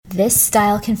This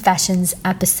Style Confessions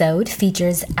episode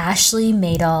features Ashley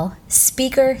Meadahl,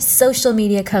 speaker, social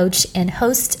media coach, and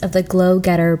host of the Glow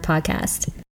Getter podcast.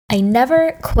 I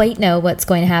never quite know what's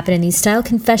going to happen in these Style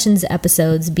Confessions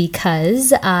episodes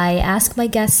because I ask my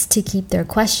guests to keep their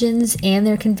questions and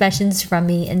their confessions from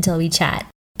me until we chat.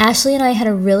 Ashley and I had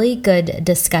a really good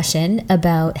discussion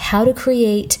about how to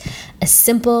create a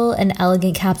simple and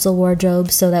elegant capsule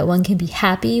wardrobe so that one can be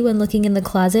happy when looking in the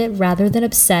closet rather than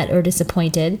upset or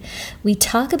disappointed. We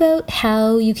talk about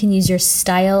how you can use your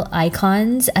style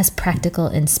icons as practical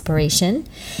inspiration.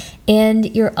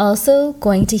 And you're also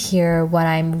going to hear what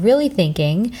I'm really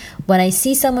thinking when I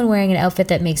see someone wearing an outfit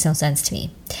that makes no sense to me.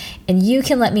 And you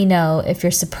can let me know if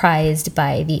you're surprised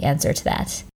by the answer to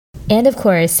that. And of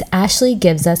course, Ashley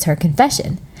gives us her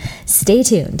confession. Stay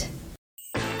tuned.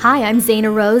 Hi, I'm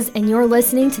Zaina Rose, and you're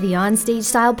listening to the Onstage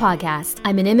Style Podcast.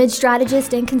 I'm an image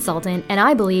strategist and consultant, and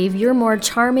I believe you're more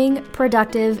charming,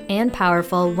 productive, and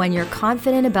powerful when you're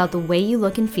confident about the way you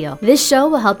look and feel. This show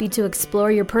will help you to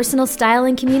explore your personal style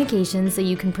and communication so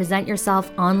you can present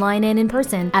yourself online and in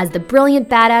person as the brilliant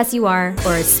badass you are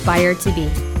or aspire to be.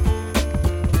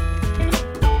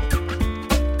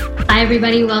 Hi,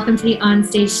 everybody. Welcome to the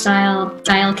Onstage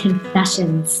Style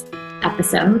Confessions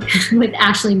episode with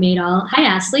Ashley Meadahl. Hi,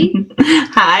 Ashley.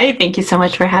 Hi. Thank you so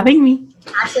much for having me.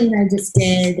 Ashley and I just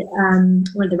did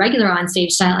one of the regular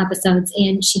Onstage Style episodes,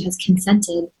 and she has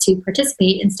consented to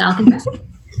participate in Style Confessions.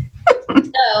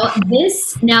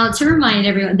 Now to remind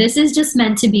everyone, this is just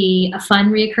meant to be a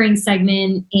fun reoccurring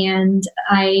segment, and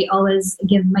I always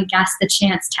give my guests the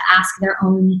chance to ask their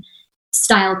own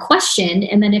style question,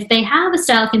 and then if they have a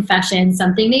style confession,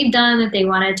 something they've done that they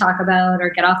want to talk about or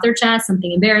get off their chest,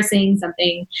 something embarrassing,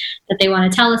 something that they want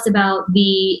to tell us about,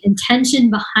 the intention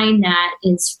behind that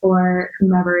is for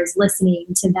whomever is listening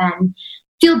to then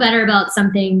feel better about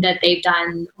something that they've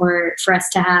done, or for us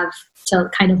to have to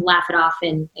kind of laugh it off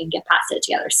and get past it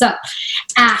together. So,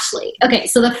 Ashley. Okay,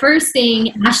 so the first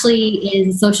thing, Ashley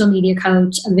is a social media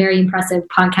coach, a very impressive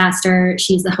podcaster.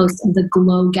 She's the host of the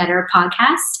Glow Getter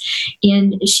podcast,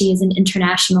 and she is an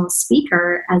international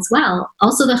speaker as well.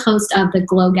 Also the host of the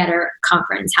Glow Getter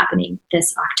conference happening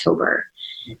this October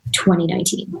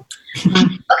 2019.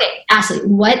 Okay, Ashley,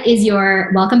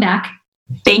 welcome back.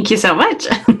 Thank you so much.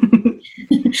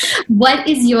 What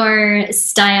is your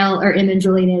style or image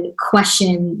related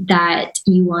question that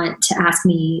you want to ask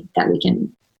me that we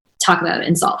can talk about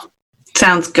and solve?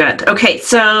 Sounds good. Okay,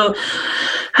 so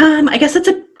I guess it's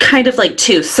a kind of like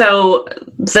two. So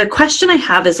the question I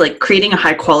have is like creating a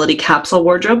high quality capsule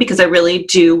wardrobe, because I really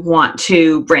do want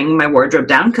to bring my wardrobe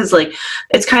down, because like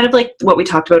it's kind of like what we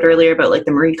talked about earlier about like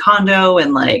the Marie Kondo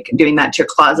and like doing that to your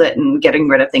closet and getting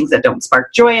rid of things that don't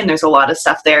spark joy. And there's a lot of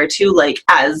stuff there too. Like,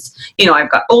 as you know,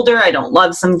 I've got older, I don't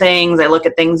love some things. I look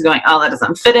at things going, oh, that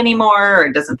doesn't fit anymore, or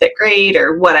it doesn't fit great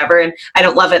or whatever. And I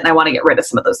don't love it. And I want to get rid of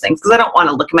some of those things, because I don't want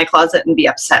to look in my closet and be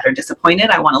upset or disappointed.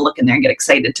 I want to look in there and get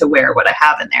excited to wear what I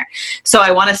have in there. So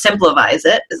I want to simplify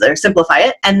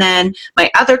it. And then my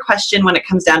other question when it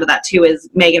comes down to that too is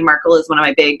Meghan Markle is one of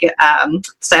my big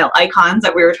style icons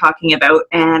that we were talking about.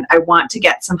 And I want to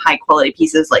get some high quality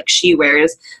pieces like she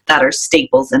wears that are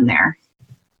staples in there.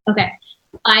 Okay.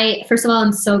 First of all,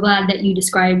 I'm so glad that you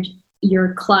described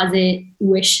your closet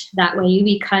wish that way,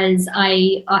 because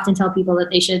I often tell people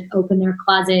that they should open their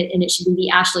closet and it should be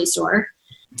the Ashley store.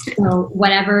 So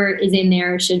whatever is in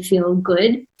there should feel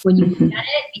good when you look at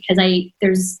it,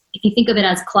 because if you think of it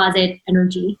as closet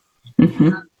energy,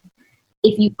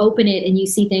 if you open it and you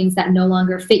see things that no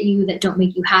longer fit you, that don't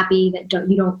make you happy, that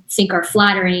you don't think are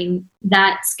flattering,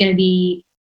 that's going to be,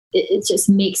 it just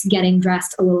makes getting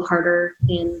dressed a little harder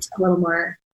and a little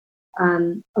more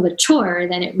of a chore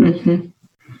than it really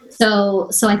is. So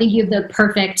I think you have the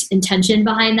perfect intention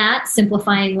behind that,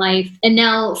 simplifying life. And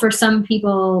now for some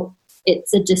people,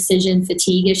 it's a decision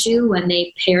fatigue issue when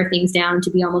they pare things down to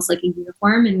be almost like a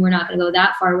uniform. And we're not going to go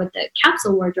that far with the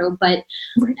capsule wardrobe, but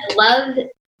I love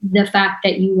the fact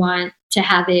that you want to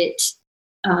have it,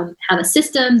 have a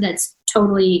system that's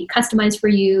totally customized for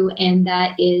you and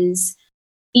that is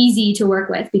easy to work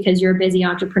with, because you're a busy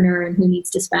entrepreneur and who needs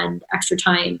to spend extra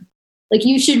time. Like,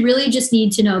 you should really just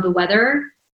need to know the weather,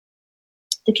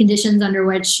 the conditions under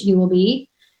which you will be,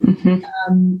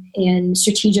 and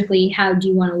strategically, how do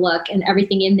you want to look? And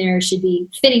everything in there should be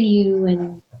fitting you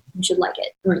and you should like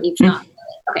it, or if not.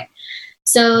 Okay.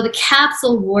 So the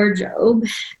capsule wardrobe,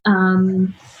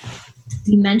 you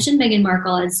mentioned Meghan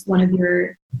Markle as one of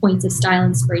your points of style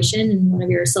inspiration and one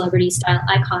of your celebrity style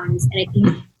icons. And I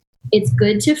think it's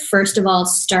good to, first of all,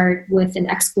 start with an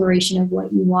exploration of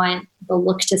what you want the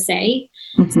look to say.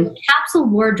 So the capsule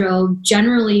wardrobe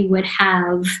generally would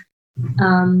have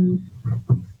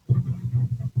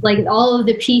like all of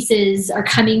the pieces are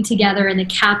coming together in the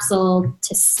capsule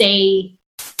to say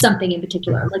something in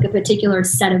particular, like a particular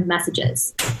set of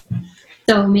messages.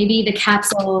 So maybe the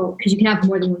capsule, because you can have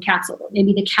more than one capsule, but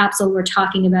maybe the capsule we're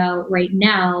talking about right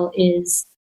now is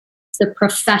the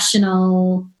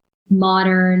professional,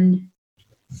 modern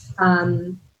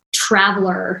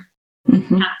traveler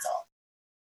capsule,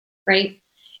 right?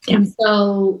 Yeah. And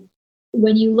so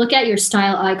when you look at your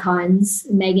style icons,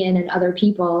 Megan and other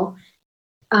people,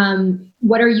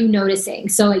 what are you noticing?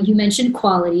 So you mentioned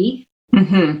quality.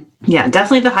 Yeah,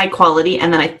 definitely the high quality.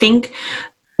 And then I think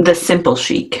the simple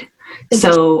chic.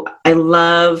 So I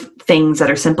love things that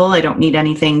are simple. I don't need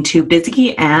anything too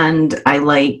busy. And I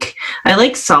like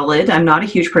solid. I'm not a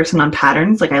huge person on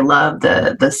patterns. Like I love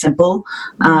the simple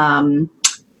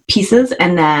pieces.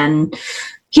 And then,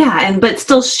 yeah, but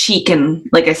still chic and,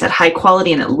 like I said, high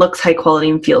quality, and it looks high quality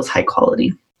and feels high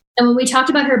quality. And when we talked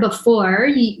about her before,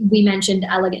 we mentioned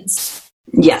elegance.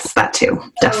 Yes, that too.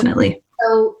 Definitely.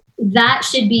 So that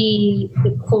should be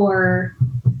the core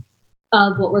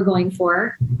of what we're going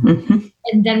for.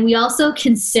 And then we also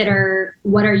consider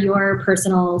what are your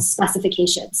personal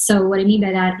specifications. So what I mean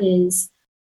by that is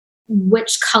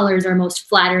which colors are most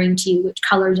flattering to you, which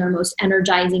colors are most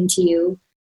energizing to you,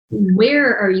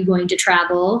 where are you going to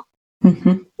travel,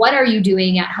 what are you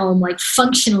doing at home, like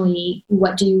functionally,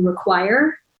 what do you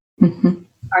require?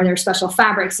 Are there special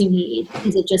fabrics you need?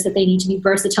 Is it just that they need to be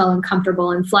versatile and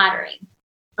comfortable and flattering?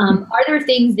 Are there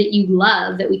things that you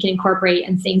love that we can incorporate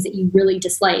and things that you really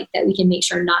dislike that we can make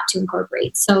sure not to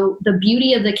incorporate? So the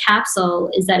beauty of the capsule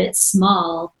is that it's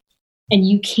small and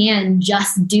you can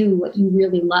just do what you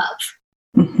really love,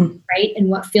 right? And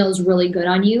what feels really good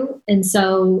on you. And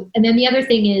then the other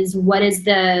thing is, what is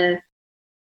the,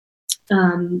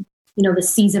 the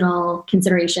seasonal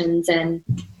considerations and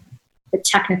the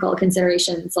technical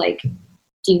considerations? Like,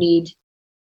 do you need,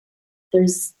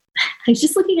 I was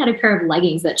just looking at a pair of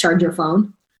leggings that charge your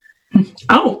phone.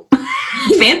 Oh,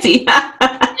 fancy.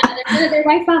 They're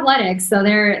Life Athletics. So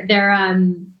they're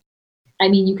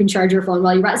you can charge your phone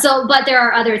while you run. So, but there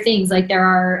are other things, like there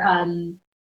are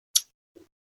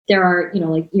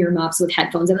like earmuffs with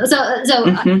headphones. So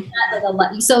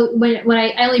when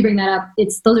I only bring that up,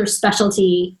 those are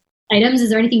specialty items. Is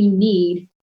there anything you need?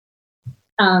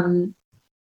 And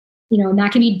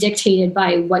that can be dictated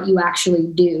by what you actually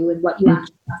do and what you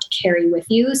actually have to carry with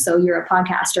you. So you're a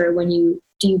podcaster.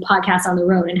 Do you podcast on the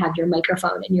road and have your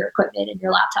microphone and your equipment and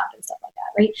your laptop and stuff like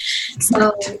that, right?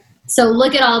 So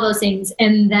look at all those things,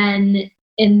 and then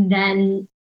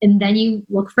you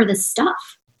look for the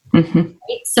stuff. Right?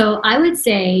 So I would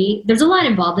say there's a lot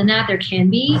involved in that. There can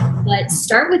be, but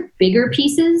start with bigger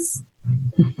pieces.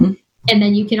 And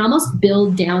then you can almost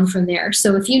build down from there.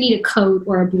 So if you need a coat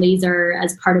or a blazer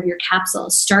as part of your capsule,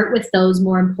 start with those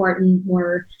more important,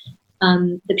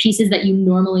 the pieces that you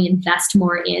normally invest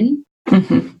more in.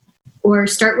 Or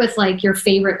start with like your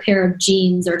favorite pair of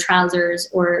jeans or trousers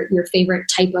or your favorite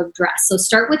type of dress. So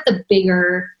start with the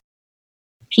bigger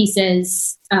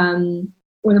pieces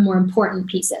or the more important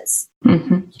pieces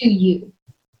to you.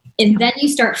 And then you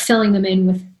start filling them in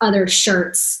with other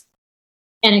shirts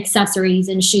and accessories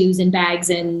and shoes and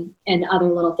bags and other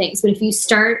little things. But if you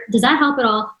start, does that help at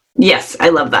all? Yes, I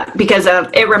love that, because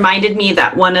it reminded me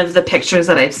that one of the pictures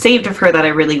that I've saved of her that I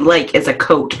really like is a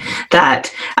coat that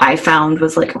I found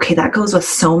was like, okay, that goes with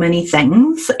so many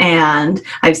things, and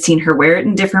I've seen her wear it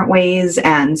in different ways,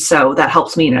 and so that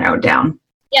helps me narrow it down.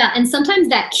 Yeah, and sometimes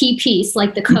that key piece,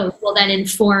 like the coat, will then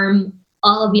inform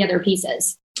all of the other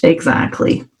pieces.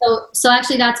 Exactly. So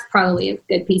actually, that's probably a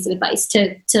good piece of advice,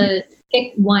 to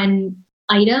pick one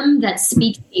item that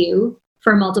speaks to you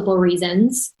for multiple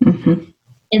reasons,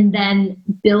 and then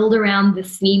build around the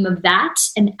theme of that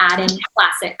and add in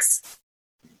classics.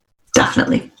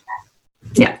 Definitely.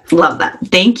 Yeah, love that.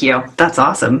 Thank you. That's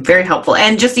awesome. Very helpful.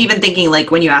 And just even thinking,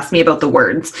 like when you asked me about the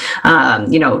words,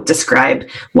 describe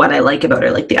what I like about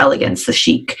her, like the elegance, the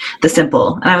chic, the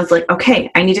simple. And I was like, okay,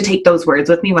 I need to take those words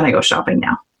with me when I go shopping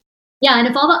now. Yeah, and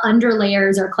if all the under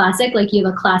layers are classic, like you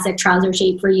have a classic trouser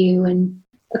shape for you and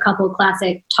a couple of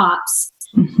classic tops,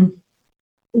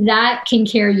 that can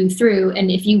carry you through. And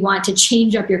if you want to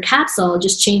change up your capsule,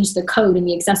 just change the coat and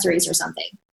the accessories or something.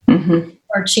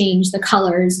 Or change the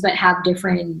colors, but have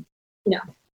different,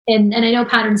 and I know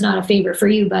pattern's not a favorite for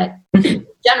you, but in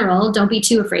general, don't be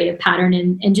too afraid of pattern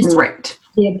and just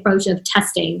the approach of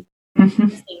testing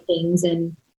things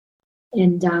and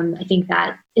I think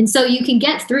that, and so you can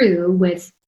get through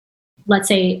with, let's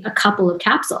say, a couple of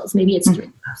capsules. Maybe it's 3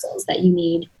 capsules that you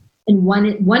need, and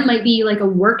one might be like a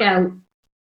workout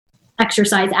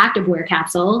exercise activewear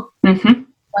capsule,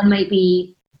 One might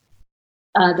be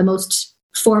the most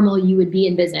formal you would be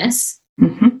in business.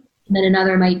 Mm-hmm. And then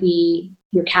another might be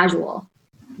your casual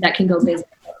that can go business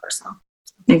or personal.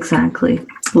 Exactly.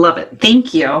 Love it.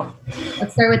 Thank you.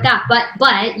 Let's start with that.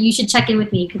 But you should check in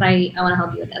with me because I want to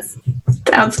help you with this.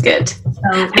 Sounds good. So,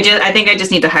 I think I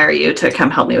just need to hire you to come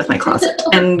help me with my closet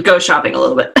and go shopping a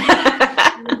little bit.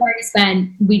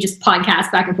 We just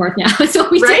podcast back and forth now. That's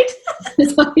what we do. Right?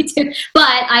 That's what we do.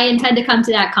 But I intend to come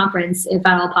to that conference if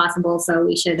at all possible. So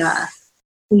we should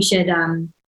see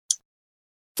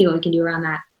what we can do around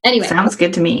that. Anyway. Sounds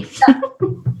good to me.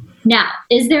 Now,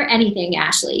 is there anything,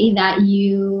 Ashley, that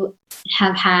you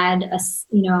have had a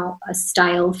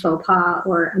style faux pas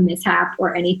or a mishap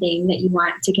or anything that you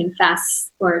want to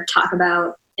confess or talk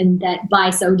about, and that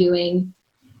by so doing,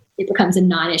 it becomes a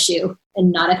non-issue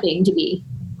and not a thing to be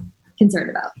concerned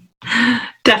about?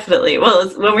 Definitely. Well,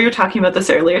 when we were talking about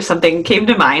this earlier, something came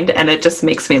to mind, and it just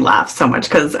makes me laugh so much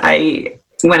because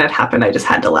when it happened, I just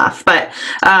had to laugh. But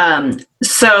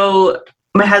so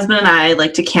my husband and I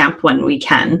like to camp when we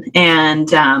can,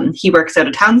 and he works out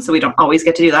of town, so we don't always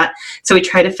get to do that. So we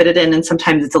try to fit it in, and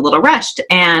sometimes it's a little rushed.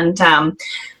 And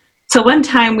so one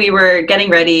time we were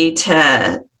getting ready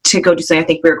to go do something. I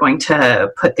think we were going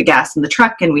to put the gas in the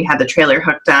truck, and we had the trailer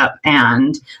hooked up.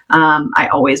 And I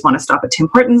always want to stop at Tim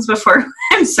Hortons before.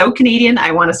 I'm so Canadian.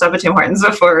 I want to stop at Tim Hortons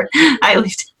before I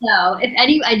leave. No, if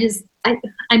any,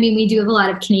 I mean, we do have a lot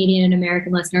of Canadian and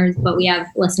American listeners, but we have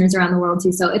listeners around the world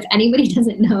too. So if anybody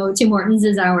doesn't know, Tim Hortons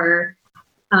is our,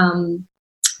 I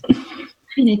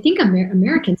think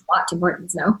Americans bought Tim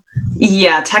Hortons, no?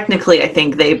 Yeah, technically, I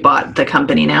think they bought the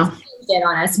company now. Get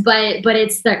on us, but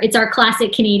it's our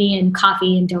classic Canadian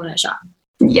coffee and donut shop.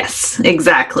 Yes,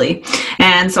 exactly.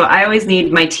 And so I always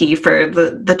need my tea for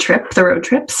the road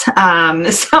trips. So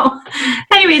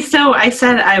I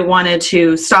said I wanted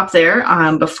to stop there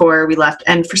before we left.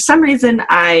 And for some reason,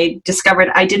 I discovered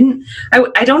I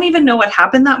don't even know what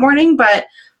happened that morning, but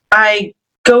I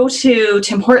go to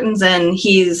Tim Hortons and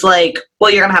he's like,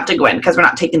 well, you're going to have to go in because we're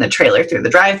not taking the trailer through the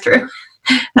drive-thru.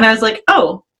 And I was like,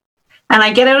 oh. And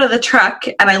I get out of the truck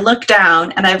and I look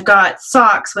down and I've got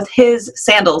socks with his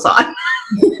sandals on. And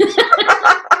I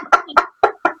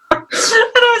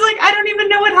was like, I don't even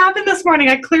know what happened this morning.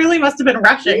 I clearly must have been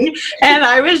rushing. And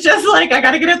I was just like, I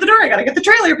got to get out the door. I got to get the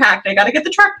trailer packed. I got to get the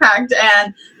truck packed.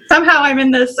 And somehow I'm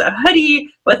in this hoodie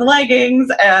with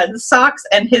leggings and socks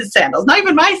and his sandals. Not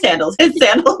even my sandals, his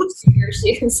sandals. Your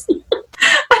shoes. And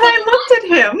I looked at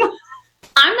him.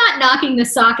 I'm not knocking the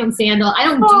sock and sandal. I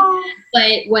don't do that,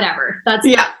 but whatever. That's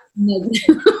yeah.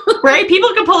 Right?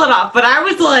 People can pull it off, but I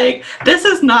was like, this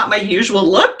is not my usual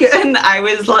look. And I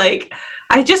was like,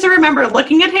 I just remember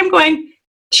looking at him going,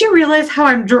 do you realize how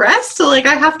I'm dressed? So like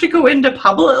I have to go into a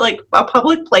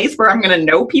public place where I'm going to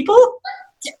know people.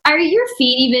 Are your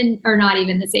feet even or not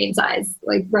even the same size?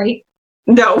 Like, right?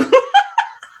 No.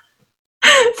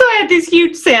 So I had these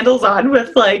huge sandals on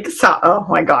with oh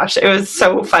my gosh, it was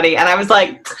so funny. And I was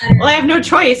like, well, I have no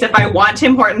choice. If I want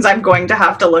Tim Hortons, I'm going to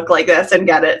have to look like this and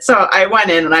get it. So I went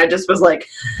in and I just was like,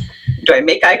 do I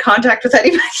make eye contact with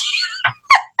anybody?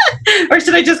 Or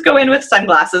should I just go in with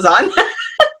sunglasses on?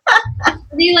 Are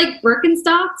they like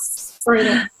Birkenstocks?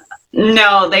 Or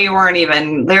No, they weren't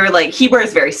even. They were like, he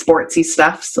wears very sportsy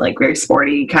stuff, so like very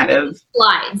sporty kind of.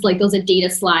 Slides, like those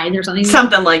Adidas slides or something.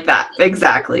 Something like that,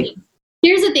 exactly.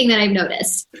 Here's the thing that I've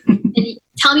noticed. And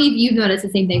tell me if you've noticed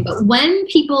the same thing. But when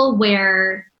people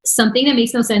wear something that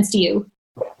makes no sense to you,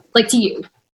 like to you,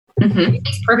 it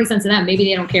makes perfect sense to them. Maybe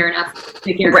they don't care enough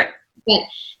to care. Right. But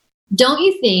don't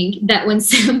you think that when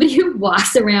somebody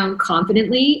walks around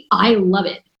confidently, I love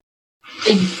it.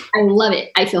 I love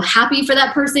it. I feel happy for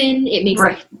that person. It makes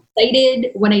me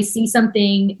excited when I see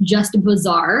something just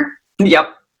bizarre.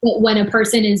 Yep. But when a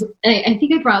person is, I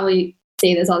think I probably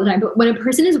say this all the time, but when a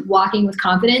person is walking with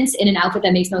confidence in an outfit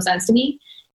that makes no sense to me,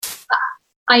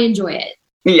 I enjoy it.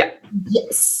 Yeah.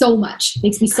 So much.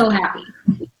 Makes me so happy.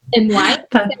 And why?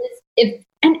 Because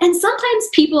and sometimes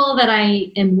people that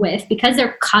I am with, because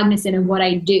they're cognizant of what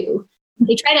I do,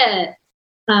 they try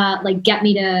to get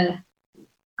me to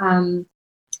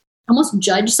almost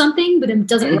judge something, but it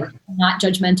doesn't work. I'm not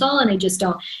judgmental and I just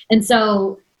don't. And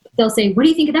so they'll say, what do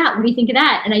you think of that? What do you think of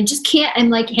that? And I just can't. I'm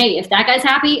like, hey, if that guy's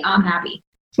happy, I'm happy.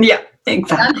 Yeah,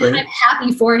 exactly. I'm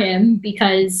happy for him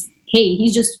because, hey,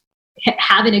 he's just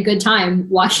having a good time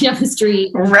walking down the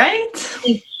street. Right?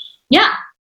 Yeah.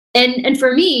 And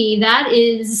for me, that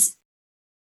is,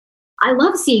 I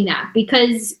love seeing that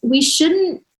because we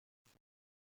shouldn't,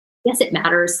 yes, it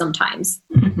matters sometimes.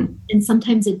 And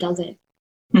sometimes it doesn't.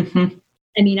 I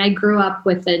mean, I grew up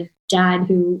with a dad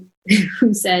who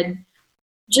said,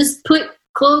 just put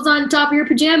clothes on top of your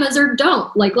pajamas or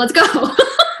don't. Like, let's go.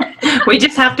 We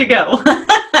just have to go.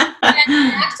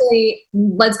 And actually,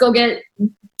 let's go get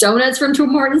donuts from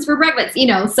Tim Hortons for breakfast,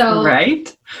 so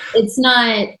right. It's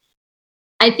not,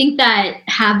 I think that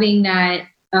having that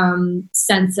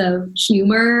sense of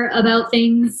humor about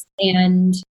things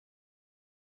and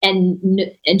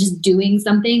just doing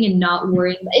something and not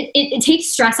worrying, it takes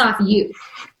stress off you,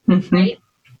 right?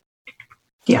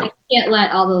 Yeah. You can't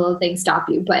let all the little things stop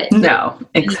you, but no,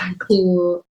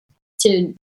 exactly.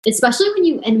 To especially when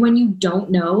you don't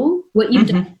know what you've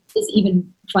done is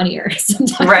even funnier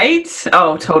sometimes. Right?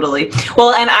 Oh, totally.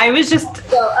 Well, and I was just...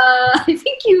 So, I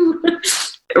think you...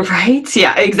 Right?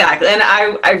 Yeah, exactly. And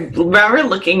I remember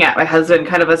looking at my husband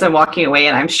kind of as I'm walking away,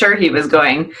 and I'm sure he was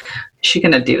going, is she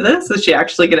going to do this? Is she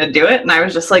actually going to do it? And I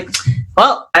was just like,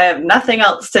 well, I have nothing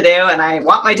else to do, and I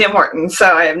want my Tim Hortons,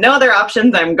 so I have no other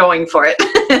options. I'm going for it.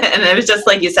 And it was just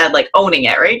like you said, like owning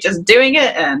it, right? Just doing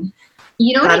it. And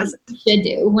you know what I should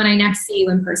do when I next see you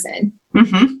in person?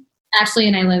 Ashley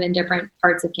and I live in different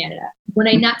parts of Canada. When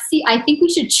I next see, I think we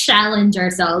should challenge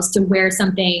ourselves to wear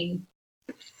something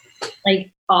like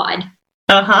odd.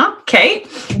 Okay.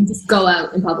 And just go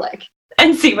out in public.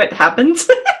 And see what happens.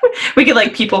 We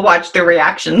could people watch their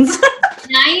reactions.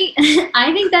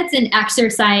 I think that's an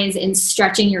exercise in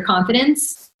stretching your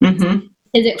confidence. Because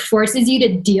it forces you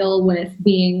to deal with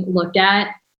being looked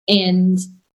at and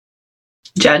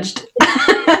judged.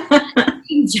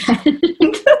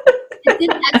 It's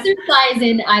an exercise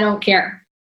in I don't care.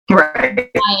 Right.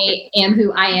 I am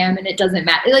who I am, and it doesn't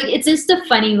matter. It's just a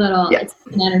funny little, it's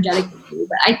an energetic thing.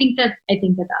 But I think that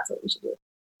that's what we should do.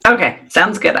 Okay,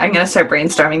 sounds good. I'm going to start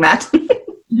brainstorming that. You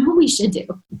know what we should do?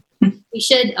 We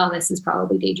should. Oh, this is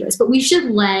probably dangerous, but we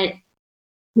should let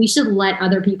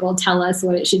other people tell us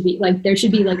what it should be. There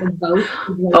should be a vote.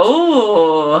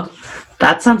 Oh,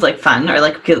 that sounds like fun. Or I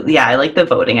like the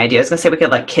voting idea. I was going to say we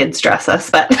could let kids dress us,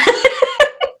 but.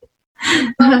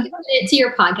 Well, it to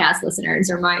your podcast listeners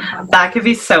or my podcast. That could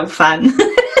be so fun.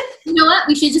 You know what?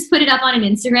 We should just put it up on an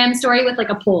Instagram story with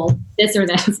a poll, this or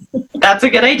this. That's a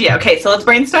good idea. Okay, so let's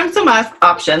brainstorm some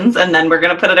options, and then we're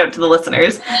going to put it out to the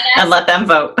listeners and let them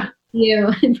vote.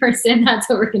 You in person, that's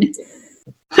what we're going to do.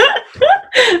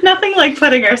 Nothing like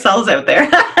putting ourselves out there.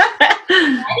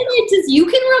 You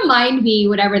can remind me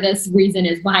whatever this reason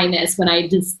is behind this when I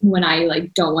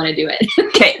don't want to do it.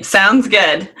 Okay, sounds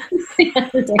good.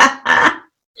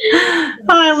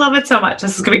 I love it so much.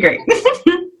 This is going to be great.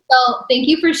 So thank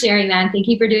you for sharing that. Thank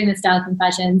you for doing the Style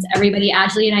Confessions. Everybody,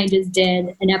 Ashley and I just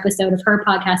did an episode of her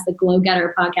podcast, the Glow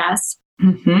Getter podcast,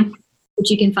 which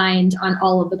you can find on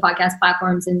all of the podcast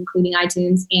platforms, including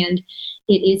iTunes. And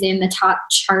it is in the top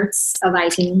charts of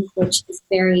iTunes, which is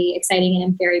very exciting. And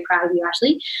I'm very proud of you,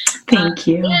 Ashley. Thank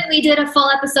you. And we did a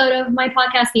full episode of my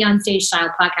podcast, the On Stage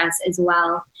Style podcast as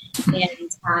well. And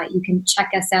you can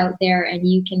check us out there, and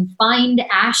you can find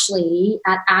Ashley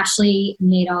at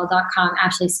ashleymeadahl.com.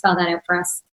 Ashley, spell that out for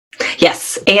us.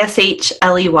 Yes,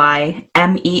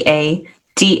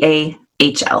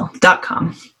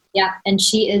 ASHLEYMEADAHL.com. Yeah, and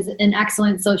she is an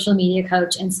excellent social media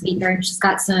coach and speaker, and she's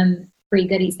got some free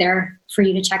goodies there for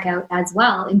you to check out as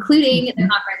well, including the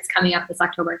conference coming up this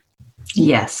October.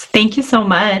 Yes, thank you so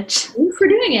much. Thanks for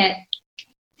doing it.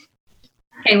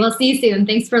 Okay, we'll see you soon.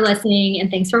 Thanks for listening,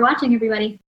 and thanks for watching,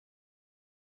 everybody.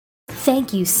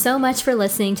 Thank you so much for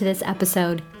listening to this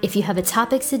episode. If you have a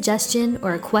topic suggestion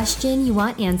or a question you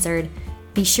want answered,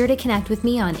 be sure to connect with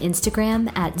me on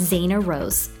Instagram at Zaina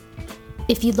Rose.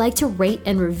 If you'd like to rate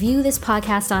and review this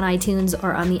podcast on iTunes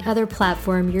or on the other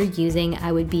platform you're using,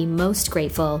 I would be most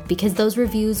grateful, because those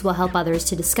reviews will help others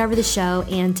to discover the show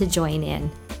and to join in.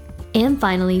 And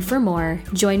finally, for more,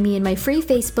 join me in my free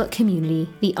Facebook community,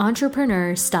 the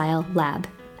Entrepreneur Style Lab.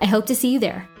 I hope to see you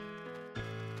there.